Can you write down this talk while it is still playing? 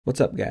What's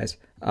up, guys?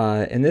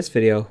 In this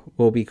video,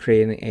 we'll be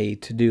creating a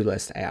to-do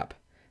list app.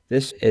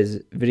 This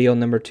is video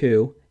number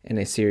 2 in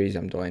a series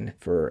I'm doing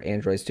for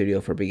Android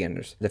Studio for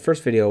beginners. The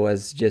first video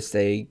was just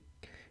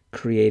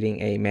creating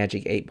a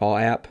Magic 8-Ball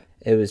app.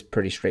 It was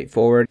pretty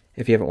straightforward.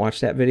 If you haven't watched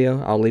that video,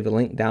 I'll leave a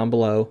link down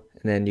below,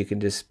 and then you can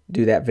just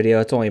do that video.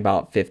 It's only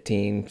about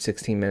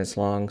 15-16 minutes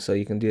long, so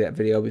you can do that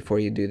video before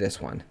you do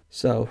this one.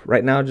 So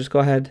right now, just go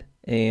ahead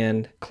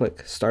and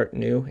click Start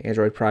New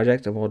Android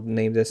Project, and we'll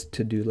name this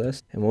To-Do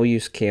List. And we'll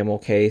use camel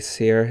case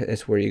here.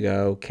 It's where you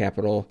go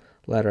capital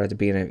letter at the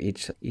beginning of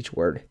each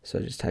word. So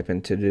just type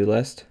in To-Do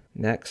List.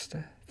 Next.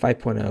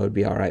 5.0 would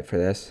be all right for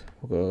this.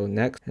 We'll go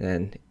next, and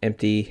then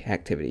empty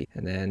activity,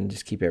 and then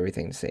just keep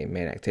everything the same.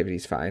 Main activity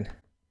is fine.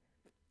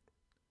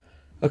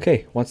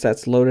 Okay, once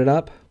that's loaded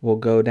up, we'll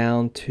go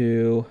down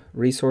to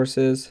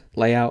resources,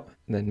 layout,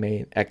 and then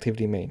main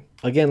activity main.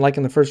 Again, like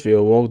in the first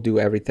video, we'll do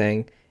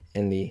everything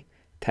in the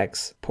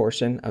text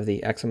portion of the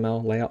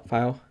XML layout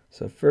file.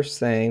 So first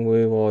thing,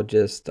 we will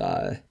just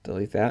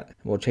delete that.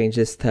 We'll change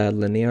this to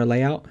linear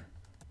layout,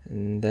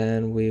 and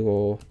then we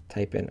will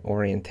type in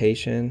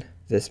orientation.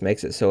 This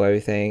makes it so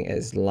everything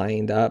is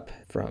lined up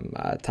from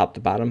top to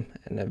bottom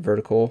in a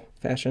vertical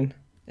fashion.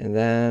 And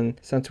then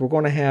since we're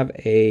going to have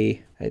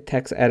a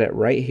text edit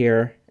right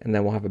here, and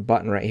then we'll have a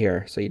button right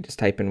here. So you just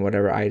type in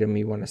whatever item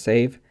you want to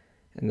save,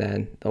 and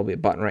then there'll be a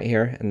button right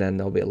here, and then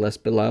there'll be a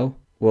list below.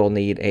 We'll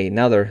need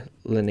another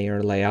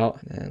linear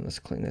layout, and let's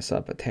clean this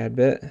up a tad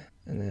bit.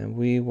 And then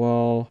we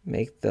will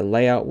make the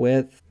layout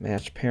width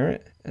match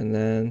parent, and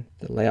then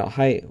the layout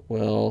height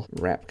will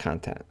wrap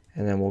content.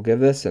 And then we'll give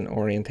this an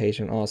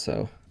orientation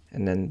also.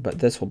 And then, but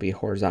this will be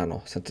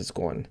horizontal since it's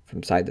going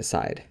from side to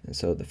side. And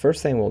so the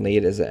first thing we'll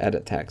need is the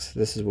edit text.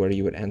 This is where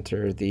you would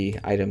enter the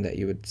item that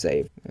you would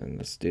save. And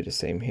let's do the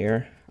same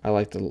here. I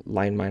like to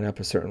line mine up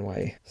a certain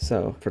way.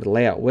 So for the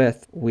layout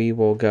width, we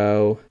will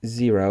go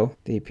 0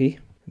 dp.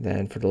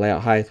 Then for the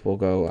layout height, we'll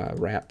go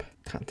wrap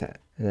content.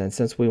 And then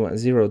since we want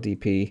 0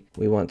 dp,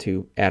 we want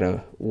to add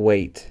a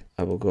weight.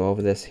 I will go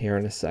over this here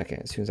in a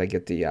second as soon as I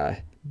get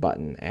the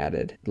button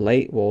added.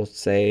 Late we'll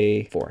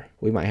say 4.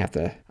 We might have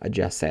to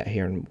adjust that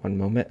here in one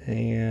moment,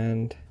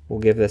 and we'll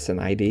give this an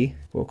ID.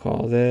 We'll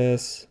call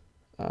this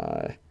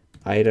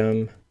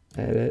item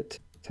edit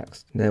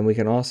text. And then we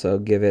can also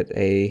give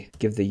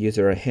the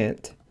user a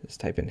hint.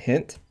 Just type in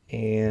hint,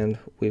 and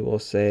we will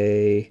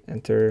say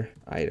enter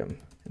item.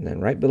 And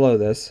then right below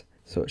this,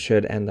 so it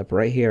should end up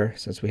right here,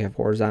 since we have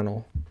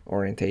horizontal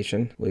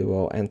orientation, we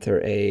will enter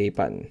a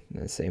button.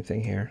 And the same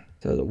thing here.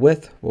 So the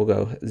width will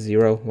go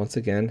 0 once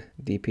again,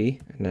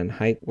 dp, and then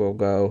height will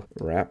go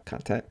wrap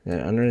content. And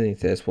then underneath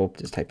this, we'll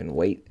just type in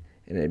weight,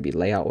 and it'd be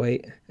layout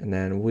weight. And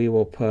then we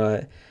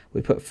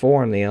put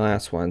 4 in the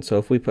last one. So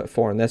if we put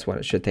 4 in this one,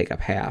 it should take up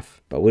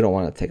half. But we don't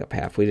want to take up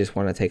half. We just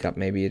want to take up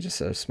maybe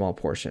just a small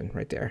portion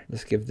right there.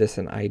 Let's give this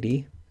an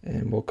ID,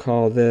 and we'll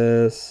call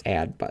this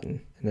add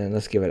button. And then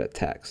let's give it a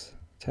text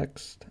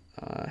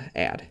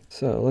add.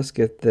 So let's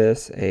give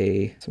this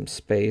some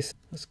space.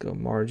 Let's go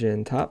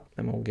margin top,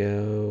 and we'll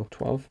go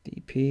 12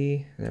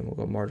 dp, and then we'll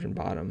go margin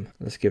bottom.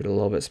 Let's give it a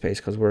little bit of space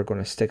because we're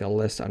going to stick a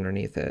list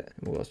underneath it,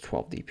 and we'll go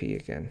 12 dp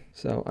again.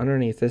 So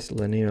underneath this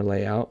linear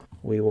layout,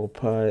 we will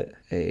put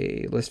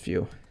a list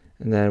view.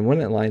 And then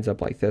when it lines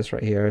up like this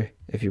right here,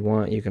 if you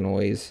want, you can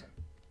always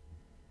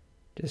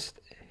just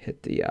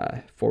hit the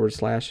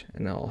 /,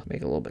 and it'll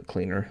make it a little bit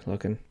cleaner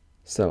looking.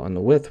 So on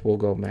the width, we'll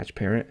go match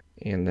parent,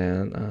 and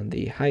then on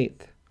the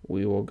height,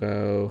 we will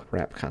go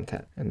wrap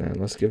content. And then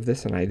let's give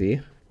this an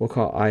ID. We'll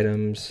call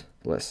items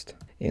list,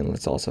 and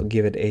let's also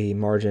give it a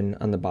margin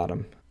on the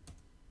bottom.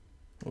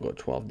 We'll go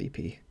 12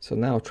 dp. So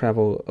now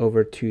travel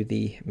over to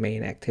the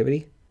main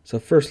activity. So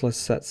first, let's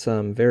set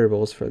some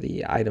variables for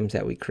the items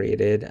that we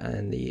created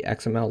in the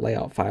XML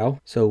layout file.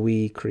 So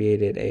we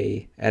created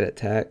a edit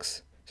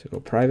text. So go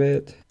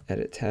private,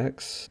 edit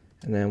text,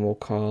 and then we'll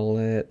call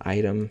it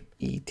item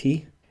et.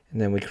 And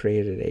then we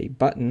created a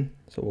button,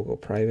 so we'll go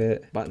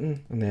private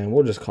button, and then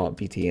we'll just call it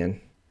btn.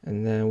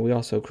 And then we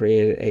also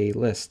created a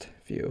list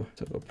view,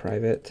 so go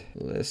private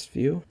list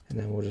view, and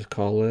then we'll just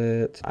call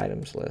it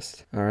items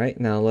list. All right,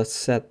 now let's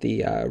set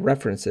the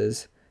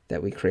references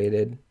that we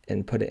created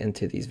and put it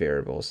into these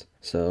variables.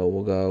 So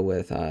we'll go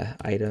with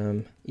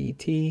item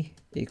et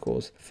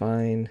equals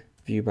find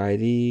view by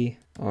id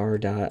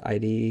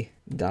r.id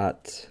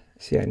dot.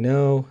 See, I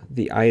know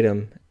the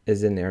item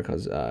is in there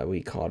because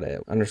we called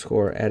it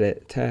underscore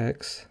edit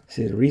text.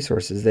 See, the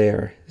resources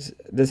there,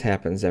 this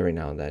happens every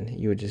now and then.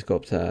 You would just go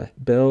up to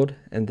build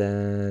and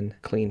then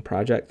clean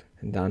project,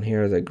 and down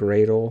here the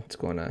Gradle, it's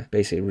going to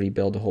basically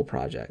rebuild the whole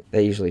project.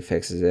 That usually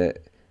fixes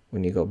it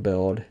when you go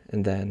build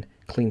and then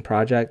clean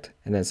project,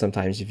 and then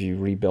sometimes if you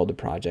rebuild the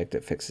project,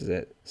 it fixes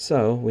it.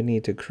 So we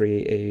need to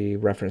create a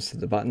reference to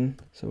the button.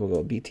 So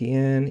we'll go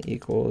btn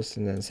equals,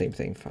 and then same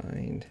thing,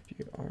 find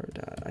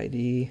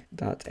r.id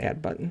dot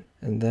add button.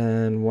 And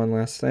then one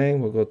last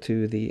thing, we'll go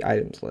to the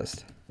items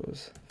list. It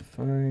goes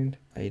find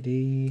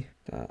id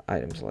dot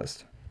items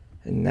list.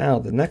 And now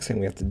the next thing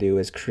we have to do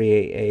is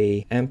create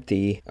a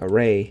empty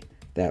array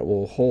that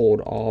will hold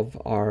all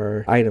of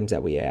our items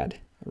that we add.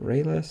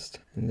 ArrayList,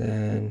 and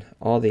then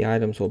all the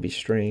items will be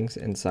strings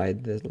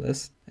inside the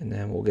list, and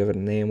then we'll give it a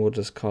name. We'll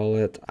just call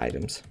it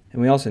items.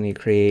 And we also need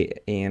to create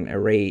an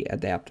array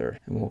adapter,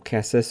 and we'll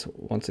cast this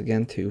once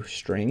again to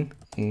string,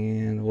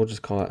 and we'll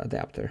just call it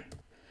adapter.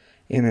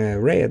 And an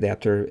array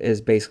adapter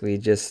is basically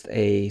just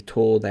a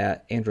tool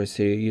that Android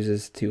Studio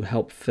uses to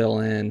help fill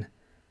in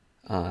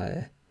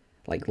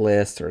like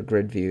lists or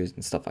grid views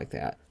and stuff like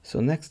that. So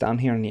next, down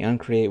here in the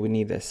uncreate, we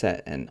need to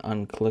set an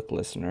unclick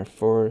listener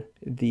for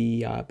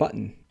the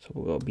button. So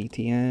we'll go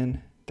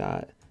btn.set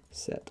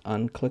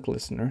unclick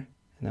listener,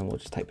 and then we'll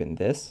just type in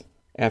this.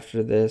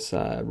 After this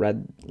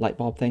red light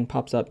bulb thing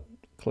pops up,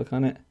 click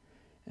on it,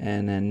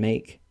 and then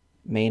make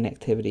main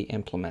activity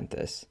implement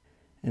this.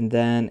 And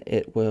then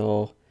it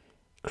will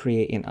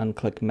create an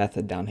unclick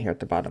method down here at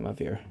the bottom of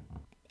your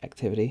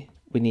activity.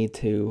 We need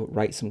to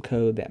write some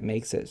code that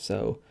makes it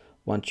so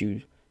once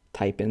you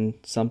type in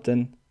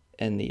something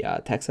in the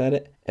text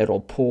edit, it'll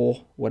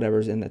pull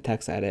whatever's in the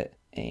text edit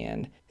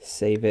and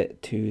save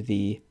it to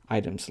the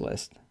items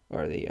list,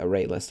 or the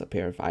array list up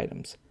here of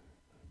items.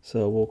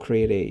 So we'll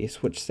create a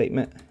switch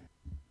statement.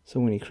 So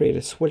when you create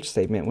a switch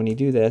statement, when you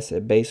do this,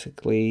 it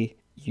basically,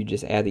 you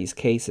just add these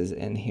cases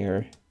in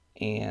here,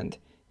 and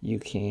you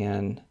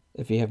can,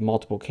 if you have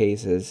multiple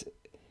cases,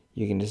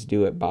 you can just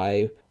do it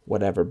by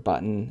whatever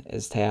button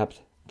is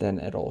tapped, then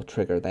it'll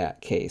trigger that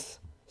case.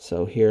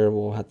 So here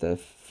we'll have to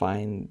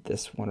find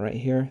this one right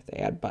here,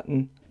 the add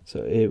button.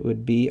 So it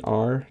would be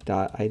r.id.add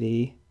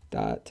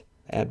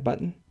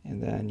button,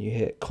 and then you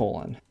hit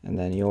colon, and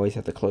then you always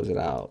have to close it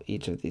out,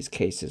 each of these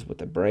cases with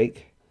a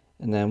break.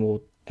 And then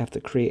we'll have to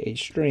create a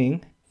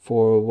string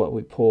for what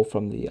we pull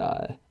from the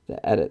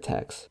edit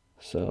text.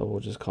 So we'll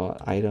just call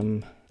it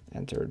item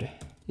entered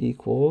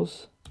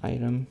equals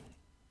item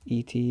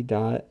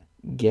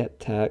et.get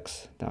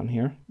text down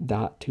here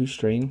dot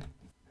toString,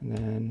 and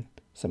then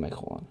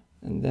semicolon.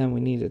 And then we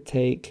need to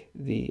take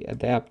the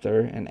adapter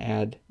and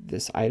add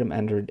this item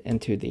entered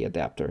into the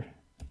adapter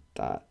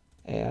dot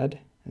add,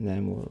 and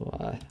then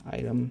we'll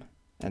item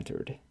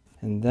entered.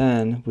 And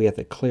then we have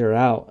to clear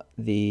out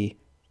the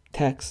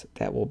text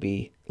that will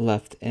be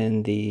left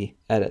in the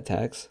edit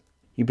text.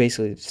 You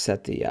basically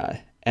set the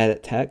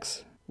edit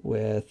text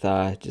with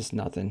just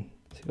nothing.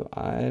 So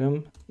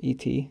item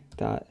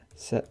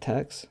et.set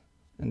text,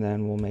 and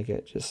then we'll make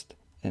it just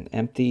an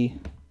empty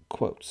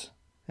quotes.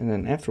 And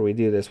then after we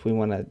do this, we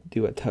want to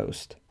do a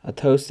toast. A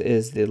toast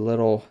is the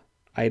little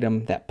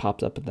item that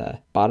pops up at the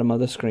bottom of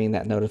the screen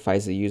that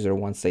notifies the user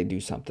once they do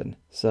something.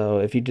 So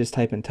if you just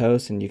type in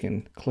toast, and you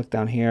can click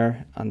down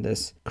here on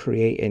this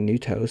create a new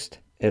toast,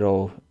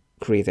 it'll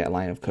create that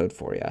line of code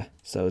for you.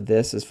 So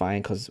this is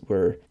fine because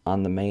we're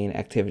on the main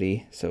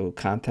activity. So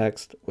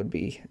context would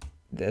be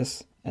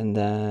this. And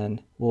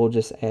then we'll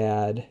just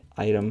add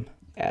item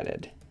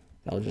added.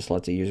 That'll just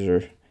let the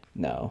user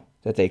know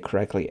that they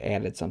correctly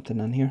added something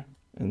on here.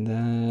 And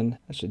then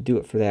that should do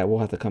it for that. We'll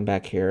have to come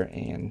back here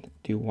and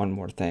do one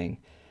more thing,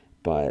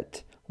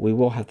 but we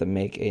will have to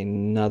make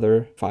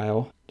another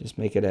file. Just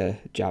make it a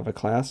Java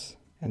class,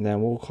 and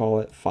then we'll call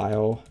it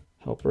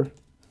FileHelper.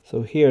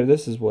 So here,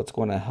 this is what's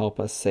going to help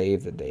us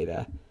save the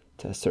data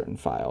to a certain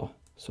file.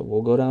 So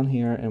we'll go down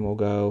here and we'll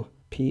go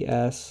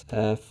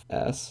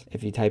PSFS.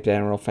 If you type that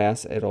in real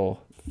fast,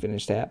 it'll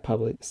finish that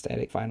public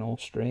static final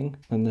string.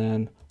 And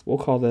then we'll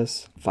call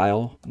this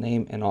file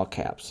name in all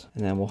caps.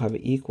 And then we'll have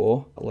it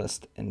equal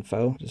list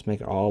info. Just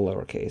make it all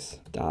lowercase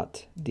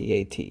 .dat.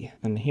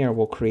 And here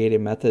we'll create a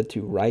method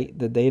to write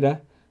the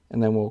data,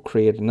 and then we'll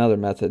create another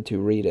method to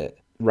read it.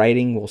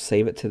 Writing will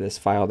save it to this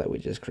file that we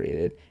just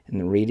created,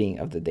 and the reading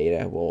of the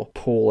data will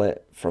pull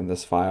it from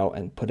this file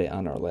and put it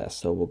on our list.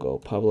 So we'll go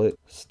public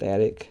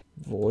static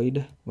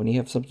void. When you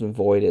have something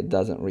void, it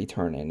doesn't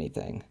return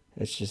anything.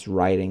 It's just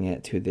writing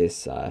it to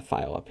this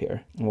file up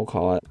here, and we'll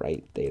call it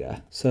write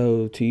data.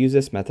 So to use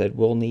this method,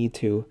 we'll need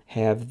to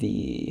have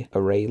the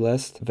array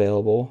list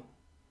available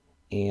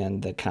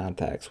and the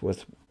context,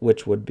 with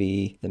which would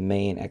be the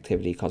main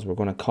activity, because we're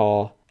going to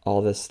call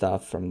all this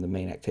stuff from the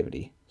main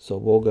activity. So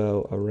we'll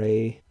go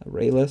array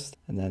list,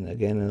 and then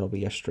again it'll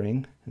be a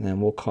string, and then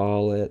we'll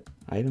call it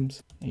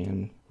items,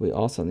 and we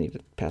also need to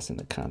pass in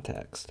the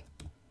context.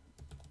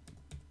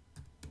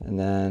 And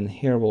then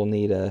here we'll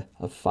need a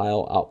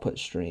file output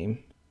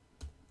stream,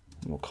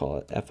 and we'll call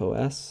it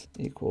FOS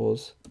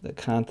equals the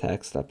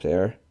context up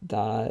there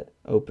dot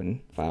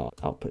open file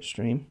output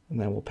stream,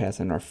 and then we'll pass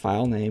in our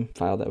file name,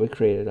 file that we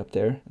created up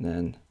there, and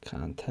then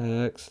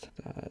context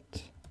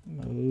dot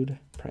mode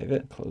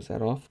private, close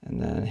that off. And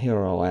then here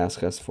it'll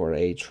ask us for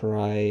a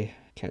try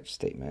catch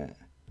statement.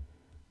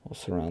 We'll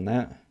surround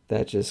that.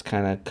 That just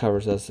kind of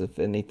covers us if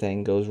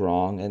anything goes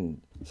wrong.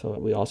 And so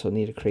we also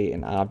need to create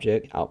an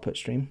object output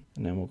stream,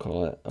 and then we'll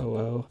call it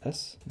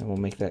OOS, and we'll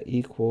make that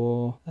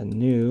equal a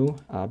new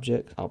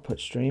object output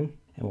stream,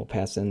 and we'll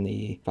pass in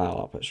the file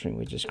output stream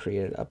we just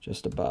created up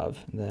just above.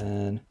 And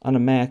then on a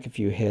Mac, if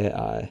you hit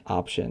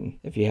option,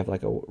 if you have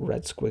like a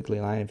red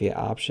squiggly line, if you hit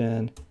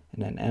option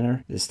and then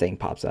enter, this thing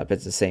pops up.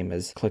 It's the same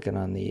as clicking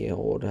on the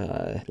old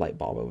light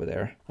bulb over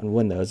there. On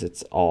Windows,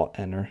 it's Alt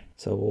Enter.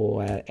 So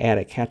we'll add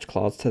a catch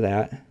clause to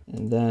that,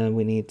 and then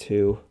we need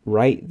to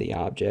write the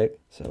object.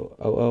 So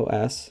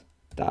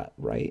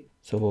OOS.write.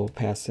 So we'll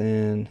pass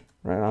in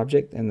write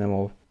object, and then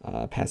we'll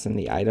pass in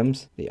the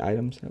items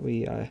that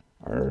we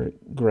are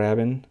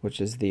grabbing,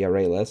 which is the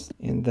array list.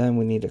 And then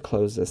we need to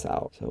close this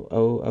out. So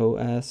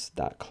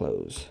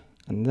OOS.close.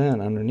 And then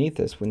underneath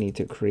this, we need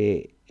to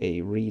create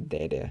a read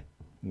data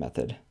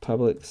method.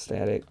 Public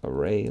static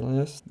array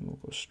list. We'll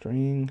go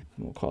string.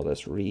 And we'll call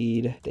this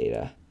read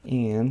data.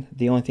 And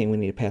the only thing we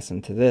need to pass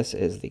into this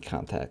is the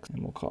context,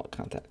 and we'll call it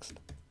context.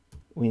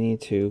 We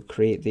need to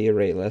create the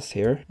array list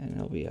here, and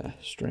it'll be a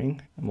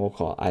string, and we'll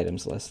call it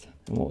items list,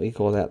 and we'll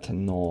equal that to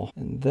null.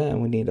 And then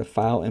we need a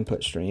file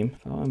input stream.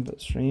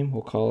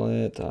 We'll call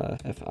it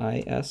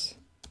FIS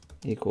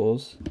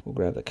equals, we'll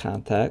grab the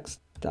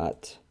context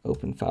dot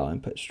open file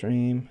input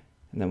stream,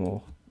 and then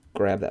we'll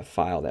grab that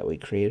file that we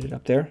created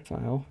up there,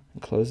 file,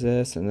 and close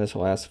this, and this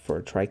will ask for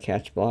a try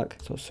catch block.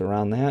 So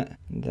surround that,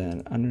 and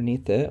then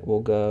underneath it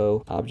we'll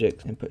go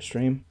object input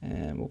stream,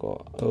 and we'll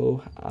go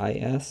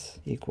OIS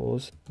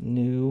equals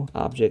new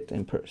object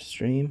input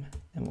stream,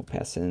 and we'll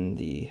pass in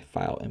the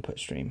file input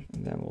stream,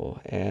 and then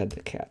we'll add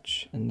the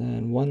catch. And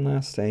then one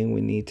last thing we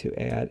need to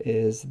add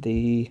is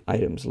the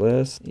items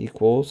list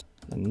equals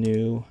a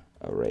new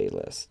array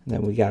list. And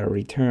then we got to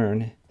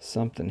return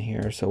something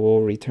here, so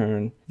we'll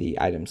return the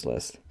items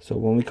list. So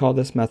when we call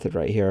this method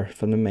right here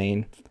from the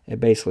main, it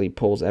basically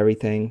pulls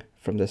everything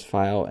from this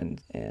file and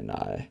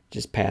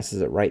just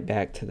passes it right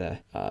back to the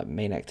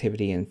main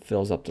activity and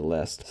fills up the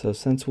list. So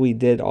since we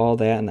did all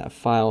that in that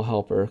file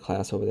helper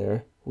class over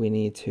there, we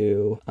need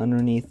to,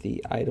 underneath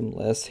the item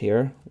list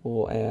here,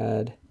 we'll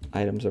add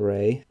items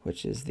array,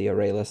 which is the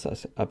array list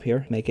up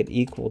here, make it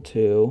equal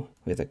to,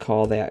 we have to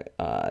call that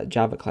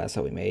Java class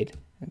that we made,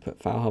 and put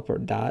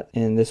FileHelper dot,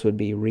 and this would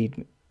be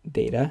read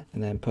data,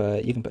 and then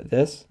you can put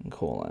this and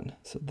colon.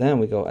 So then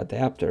we go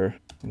adapter,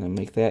 and then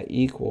make that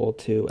equal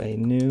to a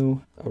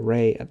new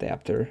array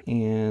adapter,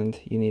 and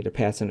you need to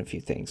pass in a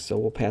few things. So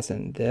we'll pass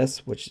in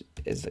this, which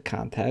is the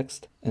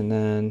context, and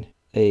then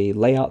a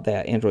layout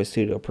that Android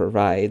Studio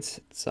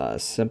provides. It's a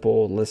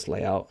simple list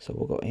layout. So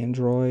we'll go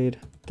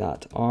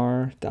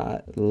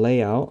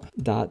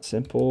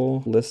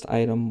android.r.layout.simple list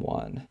item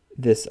 1.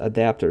 This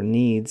adapter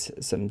needs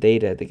some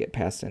data to get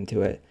passed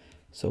into it.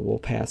 So we'll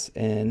pass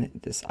in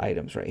this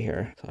items right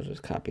here. So I'll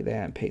just copy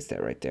that and paste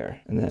that right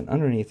there. And then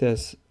underneath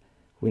this,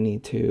 we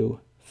need to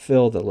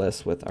fill the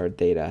list with our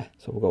data.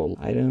 So we'll go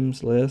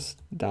items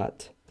list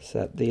dot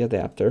set the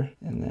adapter,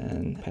 and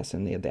then pass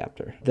in the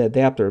adapter. The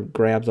adapter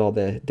grabs all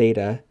the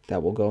data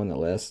that will go in the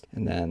list,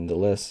 and then the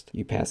list,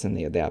 you pass in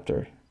the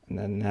adapter, and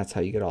then that's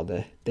how you get all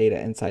the data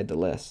inside the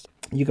list.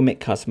 You can make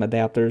custom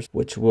adapters,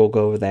 which we'll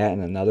go over that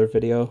in another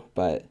video,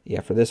 but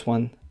yeah, for this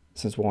one,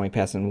 since we're only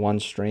passing one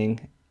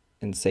string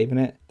and saving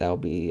it, that'll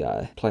be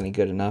plenty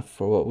good enough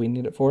for what we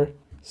need it for.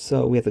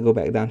 So we have to go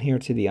back down here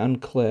to the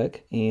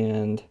unclick,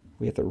 and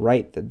we have to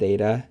write the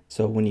data.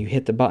 So when you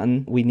hit the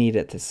button, we need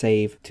it to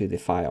save to the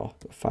file.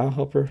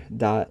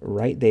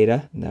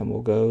 FileHelper.writeData, and then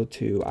we'll go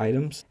to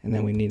items, and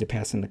then we need to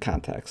pass in the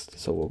context.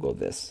 So we'll go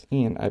this.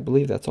 And I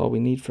believe that's all we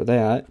need for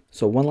that.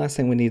 So one last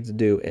thing we need to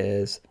do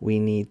is we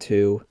need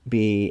to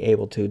be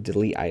able to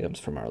delete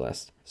items from our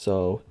list.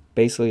 So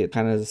basically it's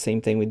kind of the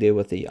same thing we did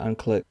with the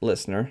unclick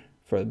listener.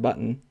 For the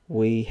button,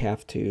 we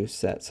have to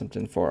set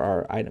something for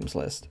our items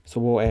list.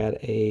 So we'll add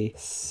a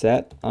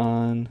set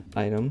on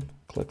item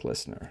click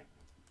listener,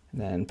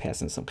 and then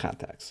pass in some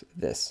context,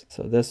 this.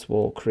 So this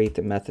will create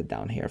the method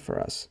down here for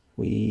us.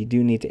 We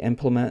do need to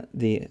implement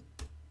the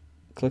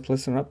click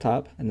listener up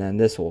top, and then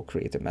this will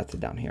create the method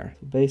down here.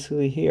 So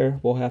basically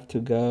here we'll have to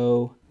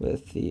go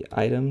with the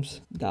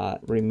items dot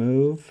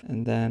remove,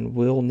 and then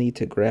we'll need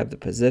to grab the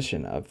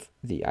position of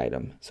the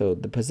item. So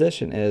the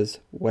position is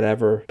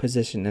whatever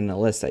position in the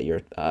list that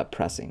you're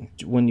pressing.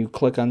 When you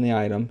click on the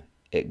item,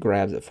 it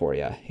grabs it for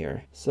you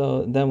here.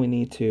 So then we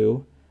need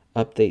to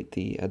update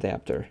the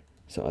adapter.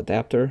 So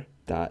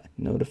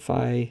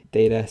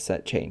adapter.notifyData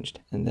set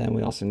changed. And then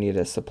we also need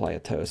to supply a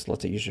toast.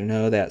 Let the user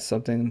know that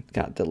something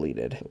got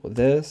deleted. So with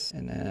this,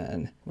 and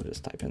then we'll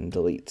just type in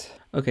delete.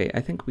 Okay,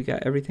 I think we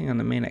got everything on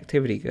the main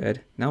activity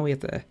good. Now we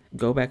have to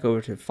go back over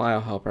to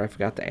File Helper. I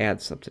forgot to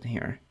add something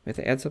here. We have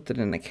to add something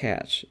in the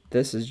catch.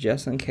 This is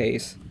just in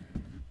case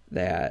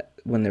that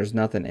when there's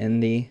nothing in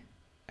the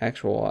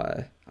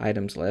actual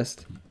items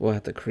list, we'll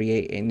have to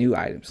create a new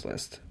items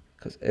list,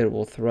 because it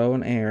will throw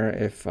an error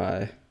if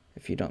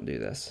you don't do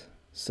this.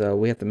 So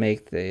we have to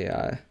make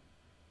the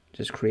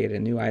just create a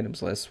new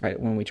items list right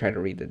when we try to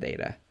read the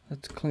data.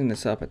 Let's clean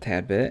this up a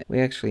tad bit. We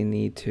actually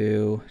need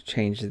to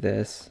change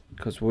this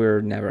because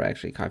we're never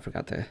actually, I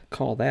forgot to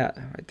call that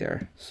right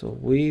there. So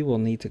we will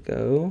need to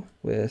go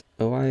with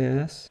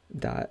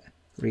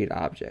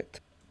OIS.readObject.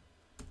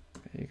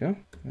 There you go.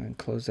 And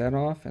close that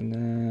off, and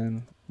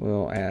then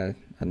we'll add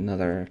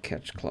another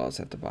catch clause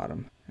at the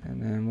bottom.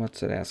 And then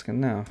what's it asking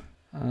now?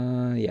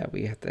 Yeah,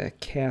 we have to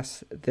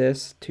cast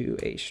this to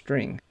a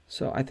string.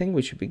 So I think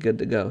we should be good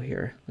to go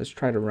here. Let's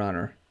try to run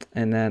her.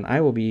 And then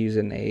I will be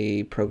using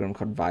a program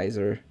called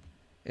Visor.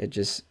 It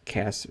just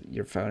casts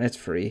your phone. It's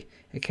free.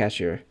 It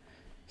casts your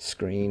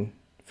screen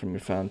from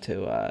your phone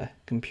to a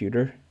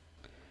computer.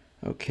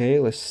 Okay,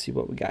 let's see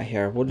what we got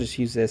here. We'll just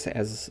use this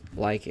as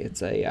like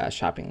it's a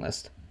shopping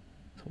list.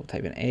 So we'll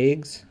type in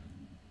eggs,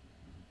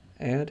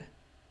 add,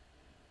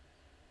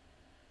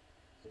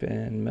 type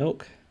in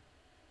milk,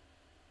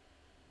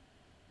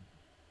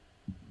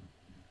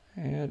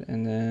 add,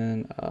 and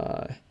then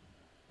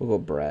we'll go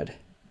bread.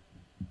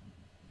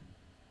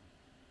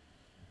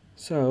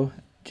 So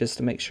just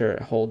to make sure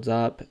it holds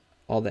up,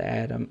 all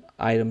the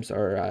items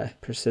are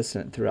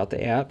persistent throughout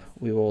the app,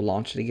 we will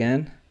launch it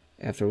again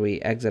after we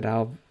exit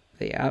out of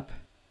the app.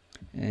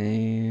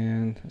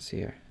 And let's see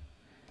here.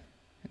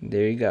 And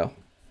there you go.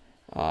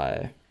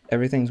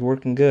 Everything's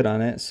working good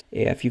on it. So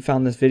yeah, if you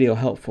found this video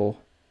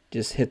helpful,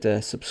 just hit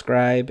the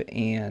subscribe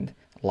and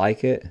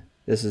like it.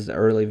 This is the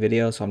early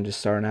video, so I'm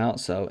just starting out,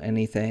 so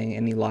anything,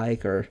 any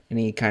like or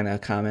any kind of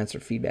comments or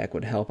feedback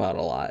would help out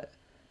a lot.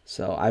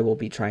 So I will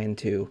be trying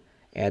to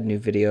add new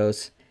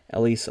videos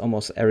at least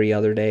almost every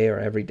other day or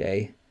every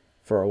day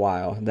for a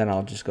while. Then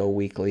I'll just go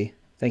weekly.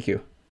 Thank you.